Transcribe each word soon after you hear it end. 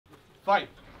Fight.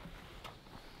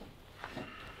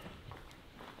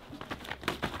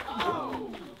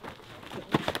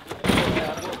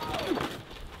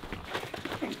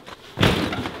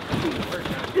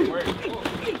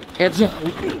 Heads up.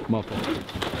 Muffle.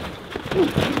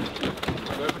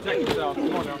 Go protect yourself.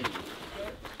 Come on now.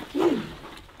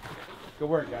 Good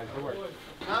work, guys. Good work.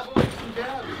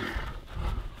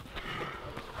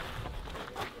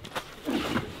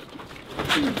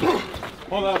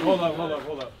 Hold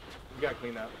up. We gotta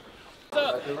clean up.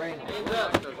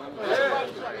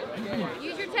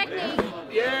 Use your technique.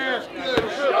 Yes.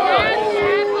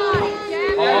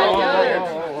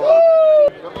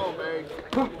 Come on, babe.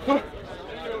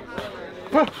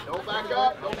 Don't back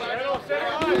up. Don't back up.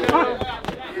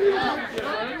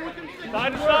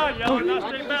 Side to side, yelling, not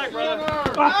straight back, brother.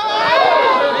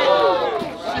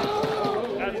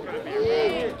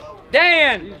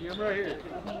 Dan!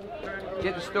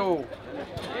 Get the stool.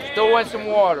 Stool and some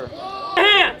water.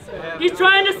 Hands! He's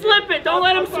trying to slip it. Don't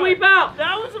let him sweep out.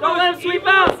 Don't let him sweep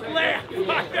out.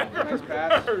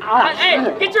 Hey,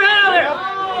 get your head out there.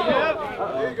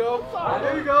 There you go.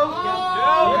 There you go.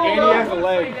 And he has a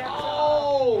leg.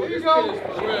 Oh, there you go.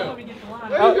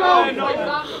 There you go.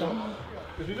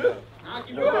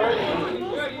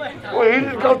 Wait, he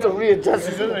just got to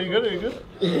readjust. Are you good? Are you good?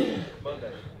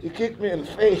 You kicked me in the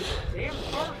face.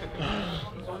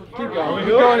 Keep going.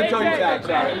 Keep going until you tap.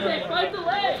 AJ, fight the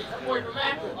leg.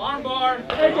 Arm bar.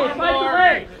 AJ, fight the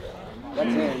leg.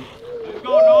 That's him. Let's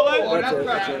go, Nolan.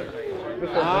 That's it.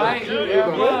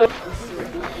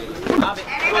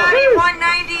 Anybody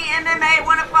 190 MMA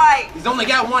want to fight? He's only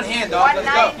got one hand, dog.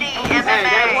 190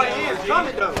 MMA.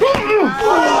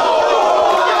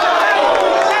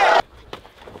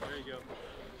 There you go.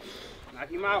 Knock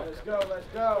him out. Let's go.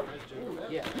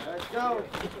 Yeah. Let's go.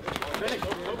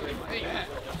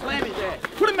 Slam his ass.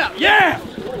 Put him out. Yeah.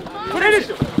 Finish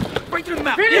him. Break through the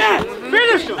mouth. Yeah.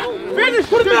 Finish him. Finish.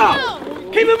 Put him out.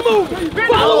 Keep him moving.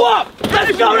 Follow up.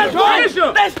 Let's go. That's right.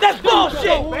 That's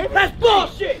bullshit. That's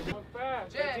bullshit.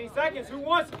 15 seconds. Who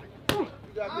wants it?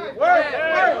 Work.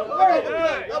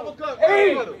 Uppercut.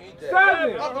 8,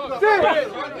 7, 6,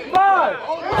 5,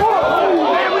 4.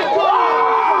 There we go.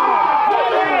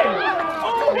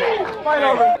 Fight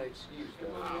over.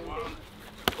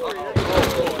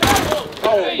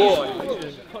 Oh boy.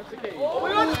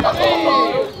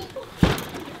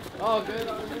 Oh, good.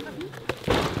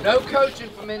 No coaching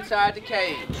from inside the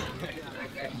cage.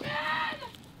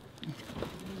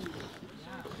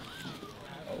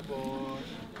 Oh boy.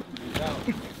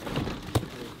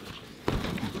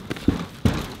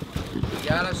 You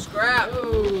gotta scrap. There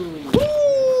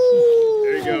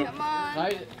you go. Come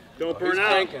on. Don't burn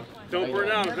out. Don't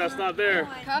burn out if that's not there.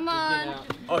 Come on.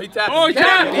 Oh, he tapped. Oh,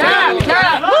 tap.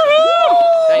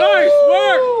 Nice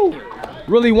work.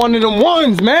 Really one of them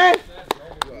ones, man.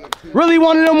 Really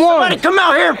one of them ones. Come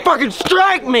out here and fucking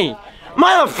strike me,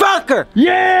 motherfucker!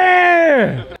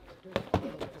 Yeah.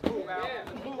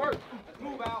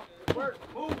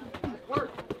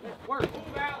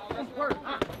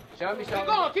 Show me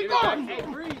something. Keep going.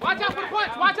 Watch out for the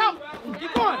punch. Watch out.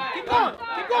 Keep going.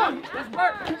 Let's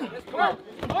work.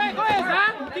 Go ahead,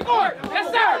 Zan. Keep going. Yes,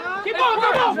 sir. Keep going.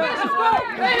 Come on. Let's go.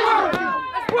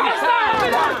 Let's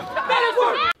work. Let's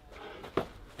work.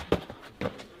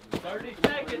 30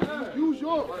 seconds. Use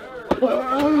yours. 2,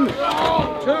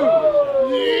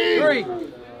 3,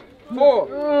 4,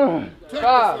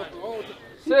 5,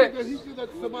 6,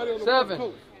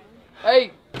 7,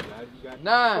 8,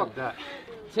 9,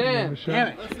 10. Damn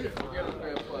it.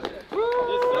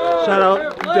 Shout out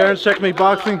Darren's Checkmate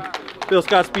Boxing, Bill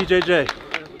Scott's BJJ.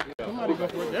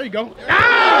 There you go.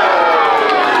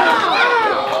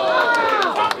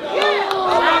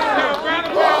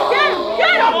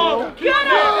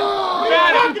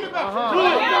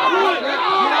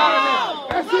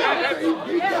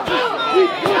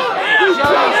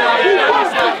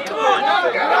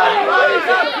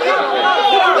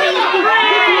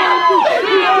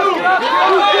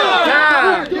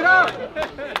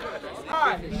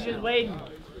 He's just waiting.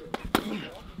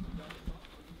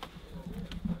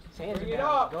 Get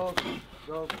up. Go.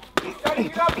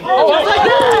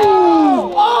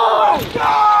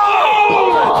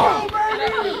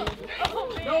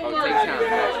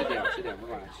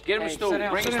 Get him a stool.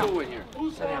 Bring a stool in here.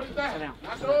 Sit down.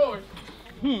 That's yours.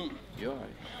 You all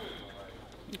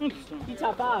right? He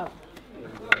top out.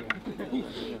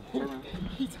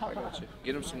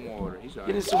 Get him some water. He's all right.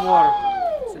 Get in some water.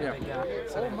 Sit down.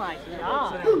 Oh my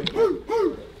God.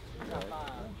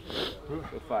 Go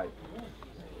fight.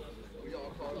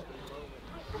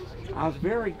 I was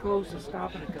very close to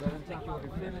stopping it because I didn't think you were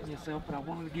defending yourself, but I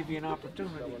wanted to give you an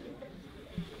opportunity.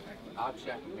 I'll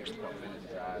check him here in a couple minutes.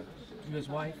 You his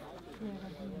wife?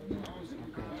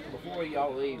 Before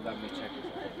y'all leave, let me check his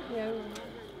out. Yeah.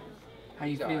 How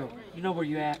you feel? You know where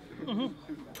you at?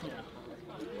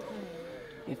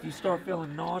 If you start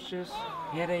feeling nauseous,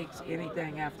 headaches,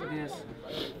 anything after this,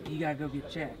 you gotta go get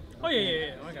checked. Oh,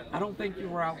 yeah. I don't think you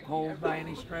were out cold by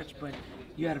any stretch, but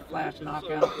you had a flash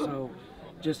knockout, so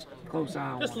just close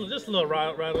eye on Just a one. little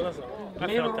rattle, that's all. I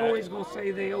Men felt are that. always gonna say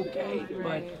they okay,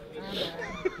 but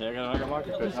Yeah, I got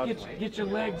market fish. just get your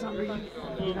legs under you,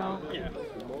 you know? Yeah.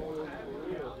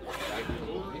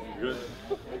 Good.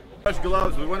 Touch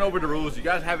gloves. We went over the rules. You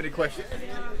guys have any questions?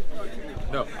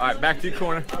 No. All right, back to your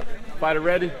corner. Fighter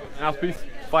ready. Mouthpiece.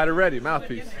 Fighter ready.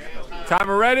 Mouthpiece.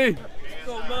 Timer ready.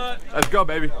 Let's go,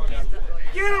 baby.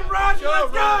 Get him, Roger,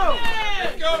 let's go!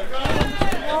 Let's go! Get him,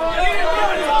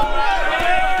 Roger!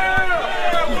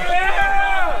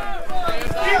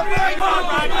 Keep that ball,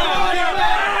 Roger!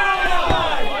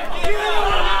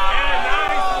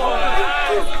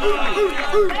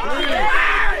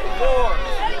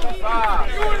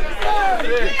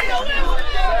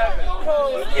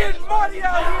 Get money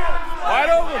out here! Wide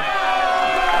open!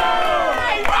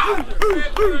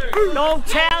 Don't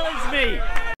challenge me!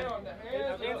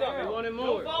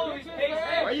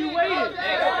 Why are you waiting?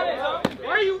 Why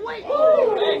are you waiting?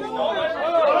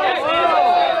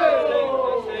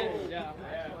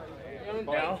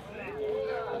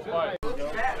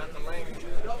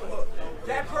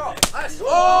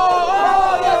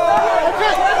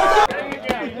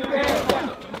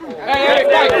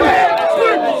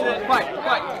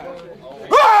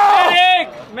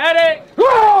 Medic!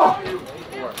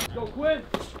 Go, Quinn!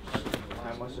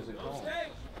 How much does it cost? I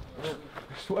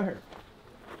swear.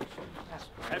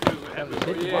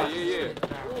 Yeah.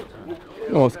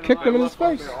 You almost kicked him in his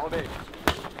face.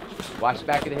 Watch the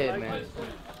back of the head, man.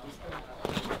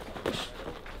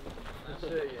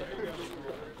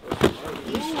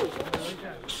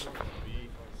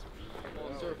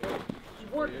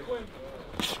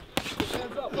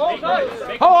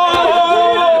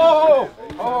 Oh!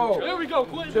 There we go,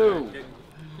 Quinn. 2,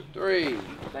 3,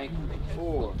 thank you,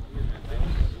 4,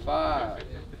 5,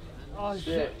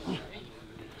 6,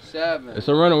 7. It's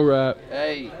a rental wrap.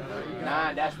 8,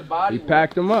 9. That's the body. He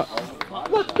packed him up.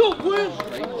 Let's go, Quinn.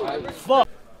 Fuck.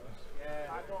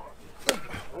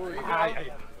 Nice.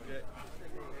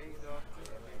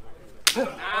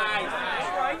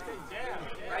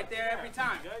 Right there every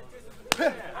time. Go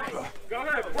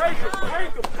ahead, break him.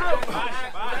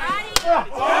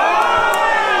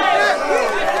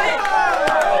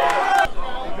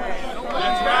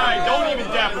 That's right, don't even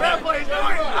dap him.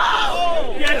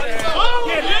 Get it.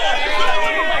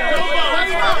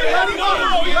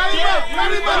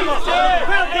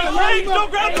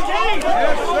 Don't grab the cage.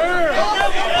 Yes, sir.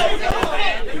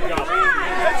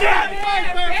 That's it.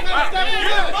 You're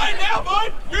gonna fight now,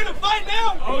 bud. You're gonna fight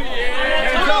now. Oh,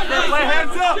 yeah.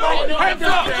 Hands up. Hands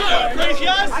up. Crazy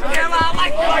ass. I can't lie. I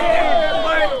like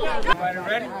that. Fighter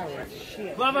ready?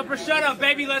 Glove up or shut up,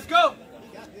 baby. Let's go.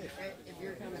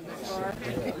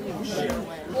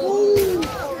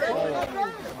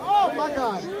 Oh my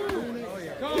God!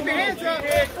 Keep your hands up!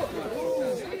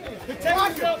 Protect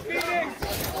yourself, Phoenix!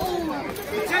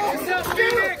 Protect yourself,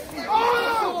 Phoenix!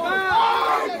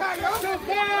 So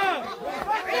far!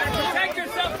 Protect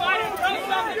yourself, fighter. Throw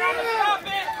something. Stop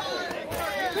it.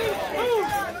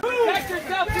 Protect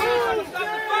yourself, dude. Stop the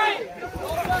fight.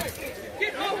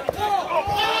 Get over the wall.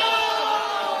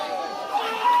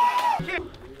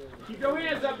 Keep your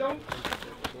hands up, don't.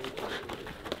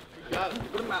 Got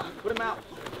it. Put him out. Put him out.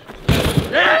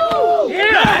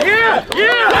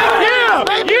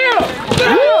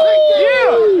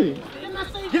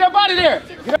 Get up out of there!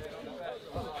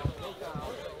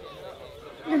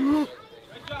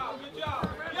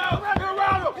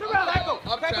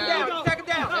 Take him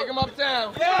down. Take him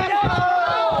uptown.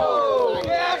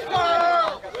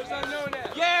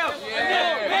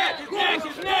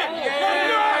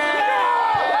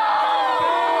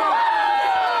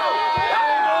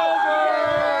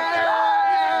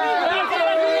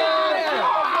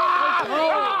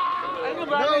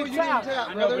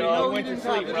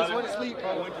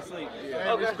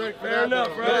 Fair enough,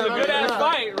 bro. It was a good ass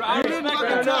fight. I respect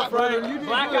it enough, bro.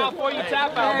 Blackout for you,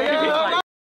 tap out, baby.